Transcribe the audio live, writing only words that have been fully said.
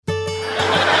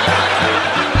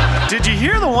Did you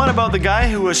hear the one about the guy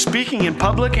who was speaking in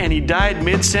public and he died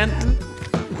mid-sentence?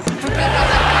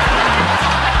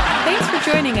 Thanks for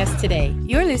joining us today.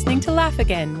 You're listening to Laugh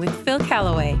Again with Phil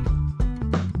Callaway.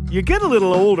 You get a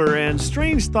little older and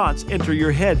strange thoughts enter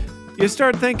your head. You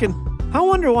start thinking, I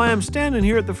wonder why I'm standing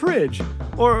here at the fridge.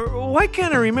 Or why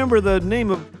can't I remember the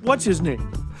name of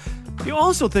what's-his-name? You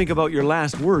also think about your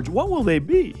last words. What will they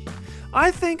be?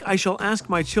 I think I shall ask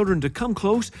my children to come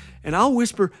close and I'll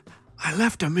whisper, I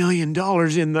left $1 million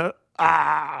in the...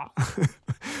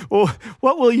 Well,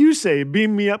 what will you say?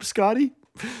 Beam me up, Scotty?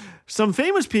 Some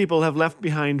famous people have left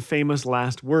behind famous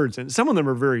last words, and some of them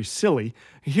are very silly.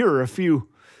 Here are a few.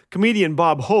 Comedian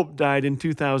Bob Hope died in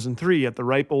 2003 at the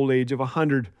ripe old age of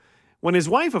 100. When his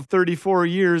wife of 34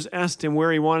 years asked him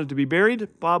where he wanted to be buried,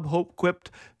 Bob Hope quipped,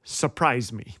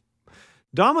 "Surprise me."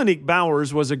 Dominique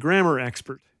Bowers was a grammar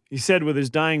expert. He said with his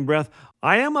dying breath,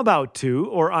 I am about to,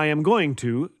 or I am going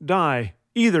to, die.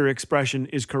 Either expression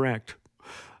is correct.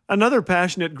 Another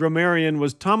passionate grammarian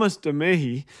was Thomas de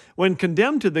Mahy. When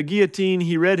condemned to the guillotine,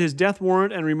 he read his death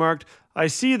warrant and remarked, I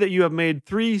see that you have made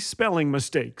 3 spelling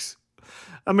mistakes.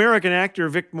 American actor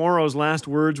Vic Morrow's last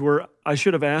words were, I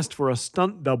should have asked for a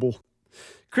stunt double.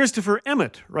 Christopher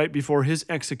Emmett, right before his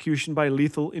execution by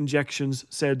lethal injections,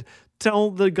 said, tell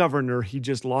the governor he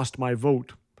just lost my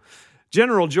vote.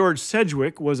 General George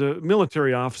Sedgwick was a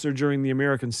military officer during the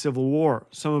American Civil War.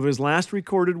 Some of his last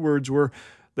recorded words were,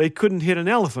 they couldn't hit an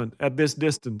elephant at this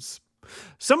distance.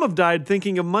 Some have died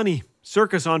thinking of money.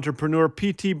 Circus entrepreneur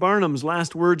P.T. Barnum's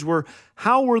last words were,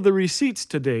 how were the receipts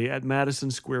today at Madison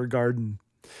Square Garden?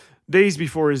 Days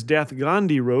before his death,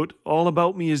 Gandhi wrote, all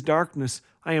about me is darkness.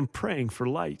 I am praying for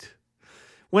light.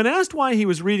 When asked why he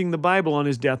was reading the Bible on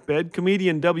his deathbed,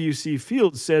 comedian W.C.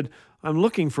 Fields said, I'm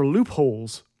looking for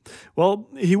loopholes. Well,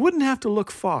 he wouldn't have to look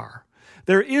far.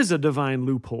 There is a divine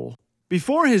loophole.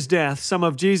 Before his death, some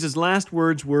of Jesus' last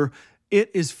words were, it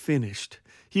is finished.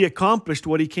 He accomplished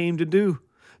what he came to do.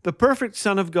 The perfect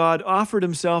Son of God offered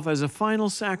himself as a final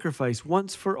sacrifice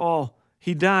once for all.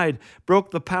 He died,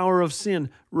 broke the power of sin,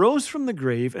 rose from the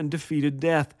grave, and defeated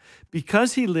death.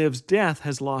 Because he lives, death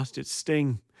has lost its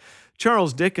sting.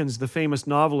 Charles Dickens, the famous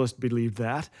novelist, believed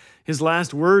that. His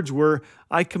last words were,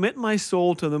 I commit my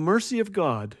soul to the mercy of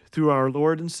God through our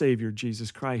Lord and Savior,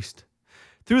 Jesus Christ.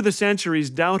 Through the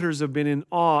centuries, doubters have been in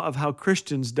awe of how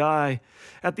Christians die.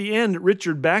 At the end,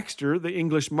 Richard Baxter, the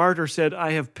English martyr, said,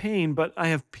 I have pain, but I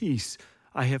have peace.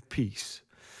 I have peace.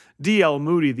 D.L.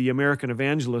 Moody, the American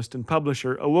evangelist and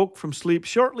publisher, awoke from sleep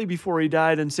shortly before he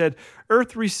died and said,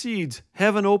 earth recedes,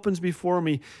 heaven opens before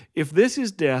me. If this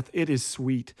is death, it is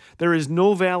sweet. There is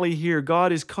no valley here.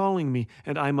 God is calling me,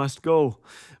 and I must go.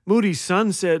 Moody's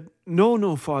son said,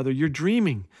 no, Father, you're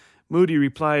dreaming. Moody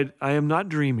replied, I am not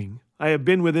dreaming. I have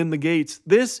been within the gates.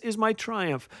 This is my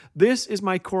triumph. This is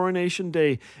my coronation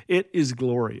day. It is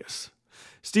glorious.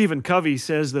 Stephen Covey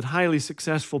says that highly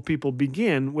successful people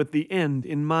begin with the end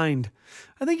in mind.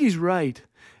 I think he's right.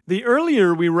 The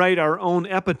earlier we write our own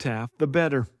epitaph, the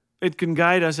better. It can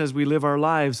guide us as we live our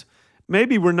lives.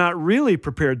 Maybe we're not really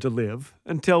prepared to live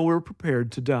until we're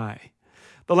prepared to die.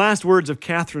 The last words of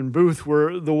Catherine Booth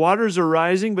were, the waters are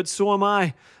rising, but so am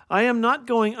I. I am not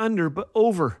going under, but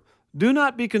over. Do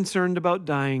not be concerned about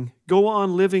dying. Go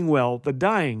on living well. The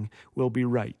dying will be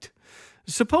right.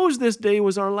 Suppose this day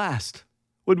was our last.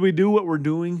 Would we do what we're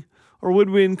doing? Or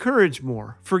would we encourage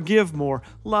more, forgive more,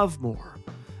 love more?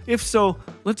 If so,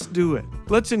 let's do it.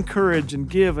 Let's encourage and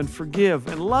give and forgive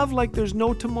and love like there's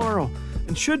no tomorrow.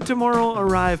 And should tomorrow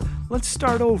arrive, let's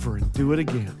start over and do it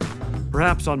again.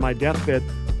 Perhaps on my deathbed,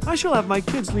 I shall have my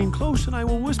kids lean close and I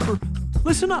will whisper,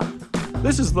 listen up.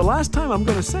 This is the last time I'm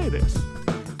going to say this.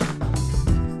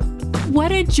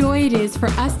 What a joy it is for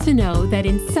us to know that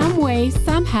in some way,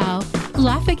 somehow,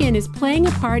 Laugh Again is playing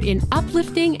a part in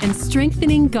uplifting and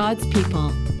strengthening God's people.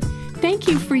 Thank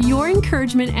you for your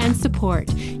encouragement and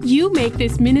support. You make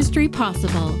this ministry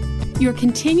possible. Your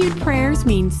continued prayers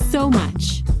mean so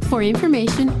much. For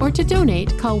information or to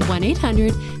donate, call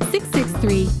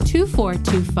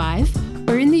 1-800-663-2425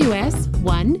 or in the U.S.,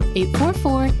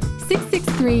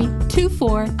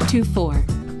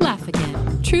 1-844-663-2424. Laugh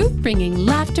Again. Truth bringing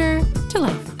laughter to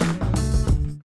life.